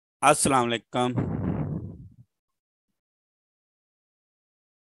अस्सलाम वालेकुम।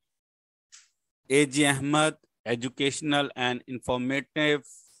 एजी Ahmad educational and informative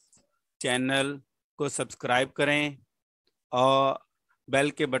channel को सब्सक्राइब करें और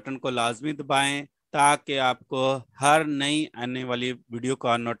बेल के बटन को लाजमी दबाएं ताकि आपको हर नई आने वाली वीडियो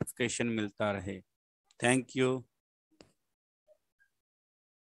का नोटिफिकेशन मिलता रहे। Thank you.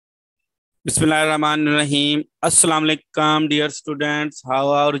 बिस्मिल्लाहिर्रहमानिर्रहीम। अस्सलाम वालेकुम dear students, how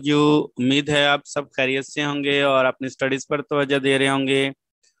are you. उम्मीद है आप सब खैरियत से होंगे और अपनी स्टडीज़ पर तवज्जो दे रहे होंगे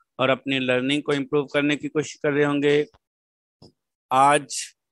और अपनी लर्निंग को इम्प्रूव करने की कोशिश कर रहे होंगे। आज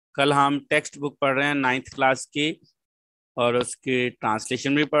कल हम टेक्स्ट बुक पढ़ रहे हैं 9th क्लास की और उसकी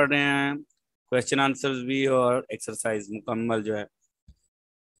ट्रांसलेशन भी पढ़ रहे हैं, क्वेश्चन आंसर्स भी और एक्सरसाइज मुकम्मल जो है।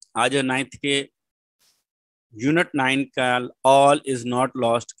 आज 9th के यूनिट 9 का ऑल इज नॉट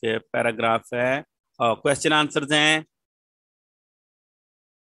लॉस्ट के पैराग्राफ है और क्वेश्चन आंसर्स हैं।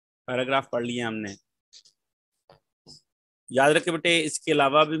 पैराग्राफ पढ़ लिए हमने। याद रखे बेटे, इसके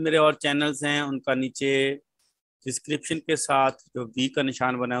अलावा भी मेरे और चैनल्स हैं, उनका नीचे डिस्क्रिप्शन के साथ जो वी का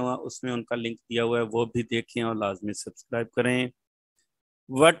निशान बना हुआ है उसमें उनका लिंक दिया हुआ है, वो भी देखें और लाजमी सब्सक्राइब करें।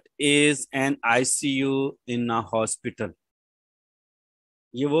 What is an ICU in a hospital.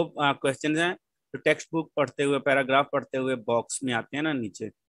 ये वो क्वेश्चन हैं जो टेक्स्ट बुक पढ़ते हुए, पैराग्राफ पढ़ते हुए बॉक्स में आते हैं ना नीचे,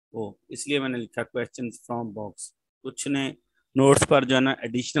 वो इसलिए मैंने लिखा क्वेश्चन फ्रॉम बॉक्स। कुछ ने नोट्स पर जो है ना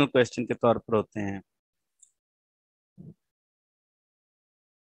एडिशनल क्वेश्चन के तौर पर होते हैं।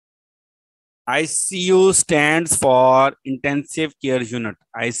 ICU stands for intensive care unit.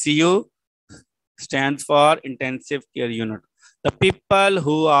 ICU stands for intensive care unit. The people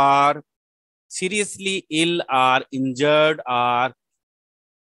who are seriously ill or injured are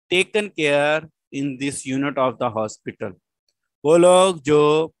taken care in this unit of the hospital. वो लोग जो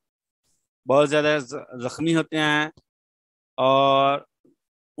बहुत ज़्यादा जख्मी होते हैं और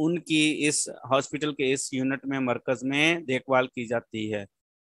उनकी इस हॉस्पिटल के इस यूनिट में, मरकज में देखभाल की जाती है।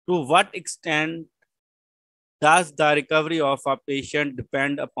 To what extent does the recovery of a patient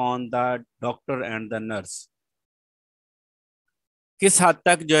depend upon the doctor and the nurse? किस हद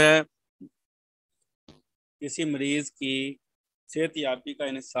तक जो है किसी मरीज की सेहतयाबी का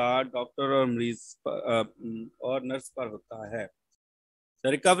इन्हिसार डॉक्टर और मरीज और नर्स पर होता है।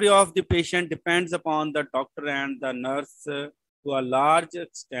 The recovery of the patient depends upon the doctor and the nurse to a large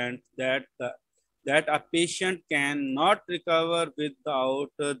extent that a patient cannot recover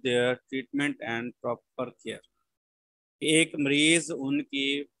without their treatment and proper care. एक मरीज उनकी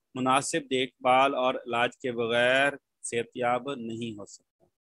मुनासिब देखभाल और इलाज के बगैर सेहतयाब नहीं हो सकता।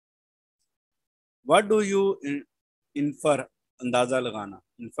 What do you infer? अंदाजा लगाना।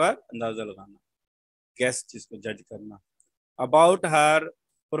 infer अंदाजा लगाना, गैस जिसको जज करना। About her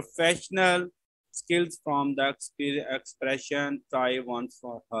professional skills from the expression try once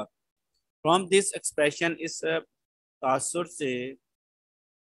for her. From this expression, इस तासुर से,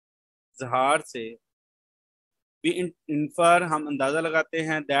 इजहार से we infer, हम अंदाजा लगाते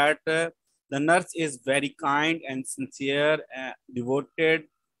हैं that the nurse is very kind and sincere, devoted,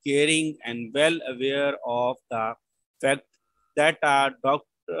 caring and well aware of the fact that a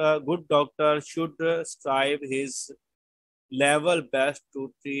good doctor should strive his level best to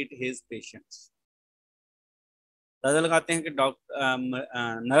treat his patients. अंदाजा लगाते हैं कि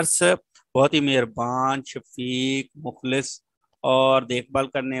nurse बहुत ही मेहरबान, शफीक, मुखलिस और देखभाल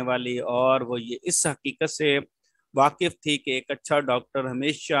करने वाली, और वो ये इस हकीकत से वाकिफ थी कि एक अच्छा डॉक्टर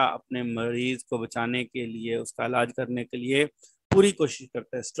हमेशा अपने मरीज को बचाने के लिए, उसका इलाज करने के लिए पूरी कोशिश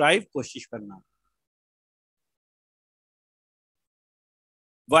करता है। स्ट्राइव, कोशिश करना।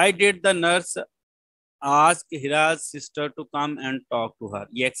 Why did the nurse ask Hira's sister to come and talk to her?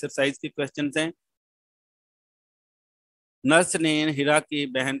 ये एक्सरसाइज के क्वेश्चंस हैं। नर्स ने हीरा की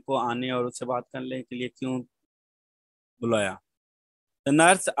बहन को आने और उससे बात करने के लिए क्यों बुलाया? The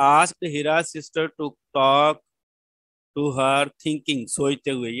nurse asked Hira's sister to talk to her thinking,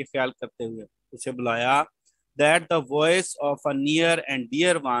 सोचते हुए, ये ख्याल करते हुए उसे बुलाया, that the voice of a near and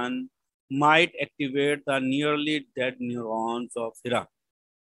dear one might activate the nearly dead neurons of Hira,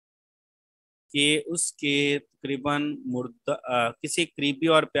 कि उसके तकरीबन मुर्दा किसी करीबी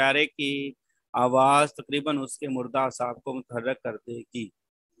और प्यारे की आवाज तकरीबन उसके मुर्दा असाब को मुतहर्रिक कर देगी।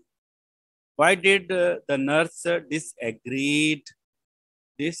 Why did the nurse disagree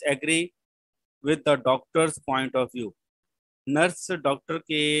with the doctor's point of view? Nurse doctor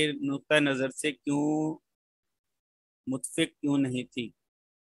के नुक्ता नज़र से क्यों मुतफिक क्यों नहीं थी?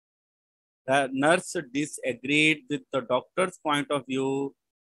 The nurse disagreed with the doctor's point of view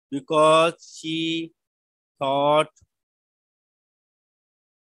because she thought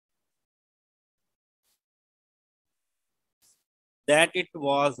that it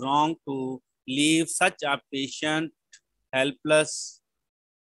was wrong to leave such a helpless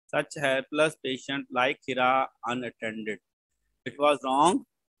patient like Hira unattended. It was wrong,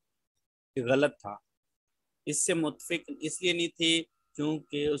 ये गलत था। इससे मुतफिक इसलिए नहीं थी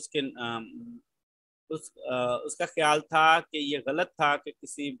क्योंकि उसका ख्याल था कि ये गलत था कि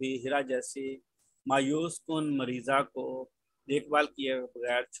किसी भी हिरा जैसी मायूस कुन मरीजा को देखभाल किए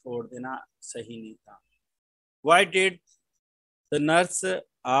बगैर छोड़ देना सही नहीं था। Why did the nurse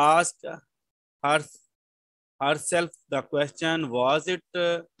ask herself the question, was it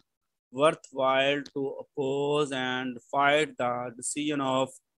worthwhile to oppose and fight the decision of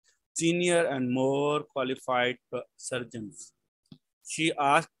senior and more qualified surgeons? She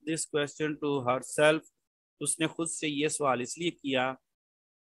asked this question to herself. उसने खुद से ये सवाल इसलिए किया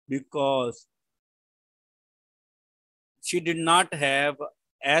because she did not have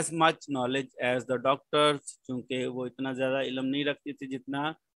as much knowledge as the doctors, क्योंकि वो इतना ज़्यादा इल्म नहीं रखती थी जितना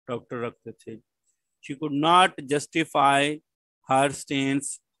डॉक्टर रखते थे। She could not justify her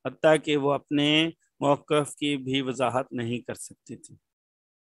stance, हत्ता कि वो अपने मौक़िफ़ की भी वजाहत नहीं कर सकती थी।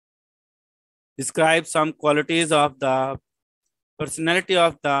 Describe some qualities of the personality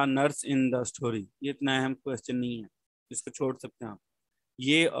of the nurse in the story. ये इतना अहम क्वेश्चन नहीं है, इसको छोड़ सकते हैं आप।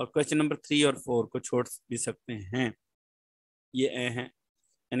 ये और क्वेश्चन नंबर 3 और 4 को छोड़ भी सकते हैं, ये हैं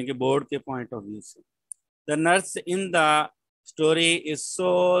यानी कि बोर्ड के पॉइंट ऑफ व्यू से। The nurse in the story is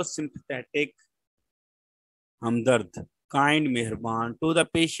so sympathetic, Hamdard, kind, मेहरबान, to the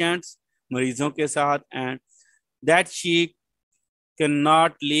patients, मरीजों के साथ, and that she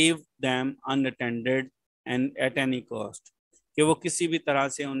cannot leave them unattended and at any cost, कि वो किसी भी तरह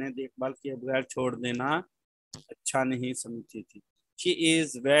से उन्हें देखभाल किए बगैर छोड़ देना अच्छा नहीं समझती थी। She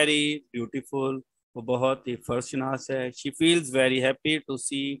is very beautiful, वो बहुत ही फर्शनास है। She feels very happy to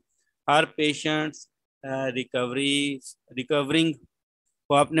see her patients recovering,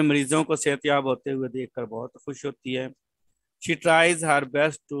 वो अपने मरीजों को सेहतयाब होते हुए देखकर बहुत खुश होती है। She tries her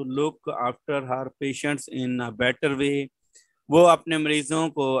best to look after her patients in a better way, वो अपने मरीजों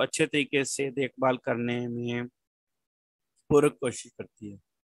को अच्छे तरीके से देखभाल करने में पूरी कोशिश करती है।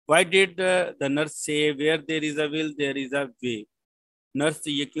 Why did the nurse say where there is a will there is a way? Nurse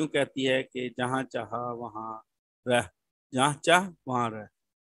ये क्यों कहती है कि जहाँ चाह वहाँ रह, जहाँ चाह वहाँ रह?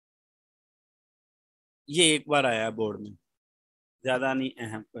 ये एक बार आया बोर्ड में, ज्यादा नहीं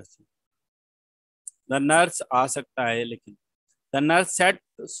अहम क्वेश्चन। द नर्स आ सकता है लेकिन the nurse said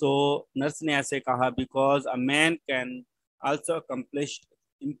so, nurse ने ऐसे कहा because a man can also accomplish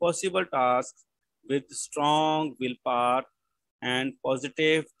impossible task with strong will power and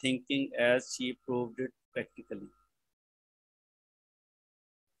positive thinking as she proved it practically.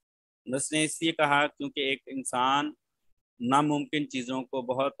 Nurse ने इसलिए कहा क्योंकि एक इंसान नामुमकिन चीज़ों को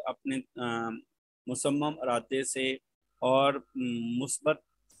बहुत अपने मुसम्मम इरादे से और मुस्बत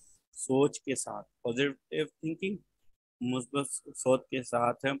सोच के साथ, पॉजिटिव थिंकिंग, मुस्बत सोच के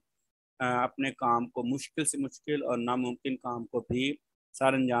साथ अपने काम को मुश्किल से मुश्किल और नामुमकिन काम को भी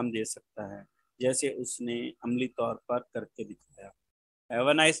सर अंजाम दे सकता है, जैसे उसने अमली तौर पर करके दिखाया। हैव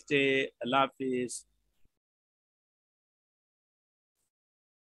अ नाइस डे, अल्लाह हाफिज़।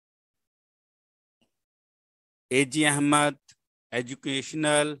 एजी Ahmad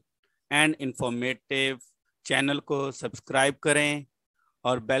educational and informative channel को सब्सक्राइब करें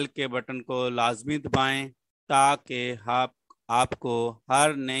और बेल के बटन को लाजमी दबाएं ताकि आपको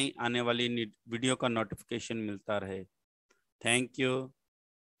हर नई आने वाली वीडियो का नोटिफिकेशन मिलता रहे। Thank you.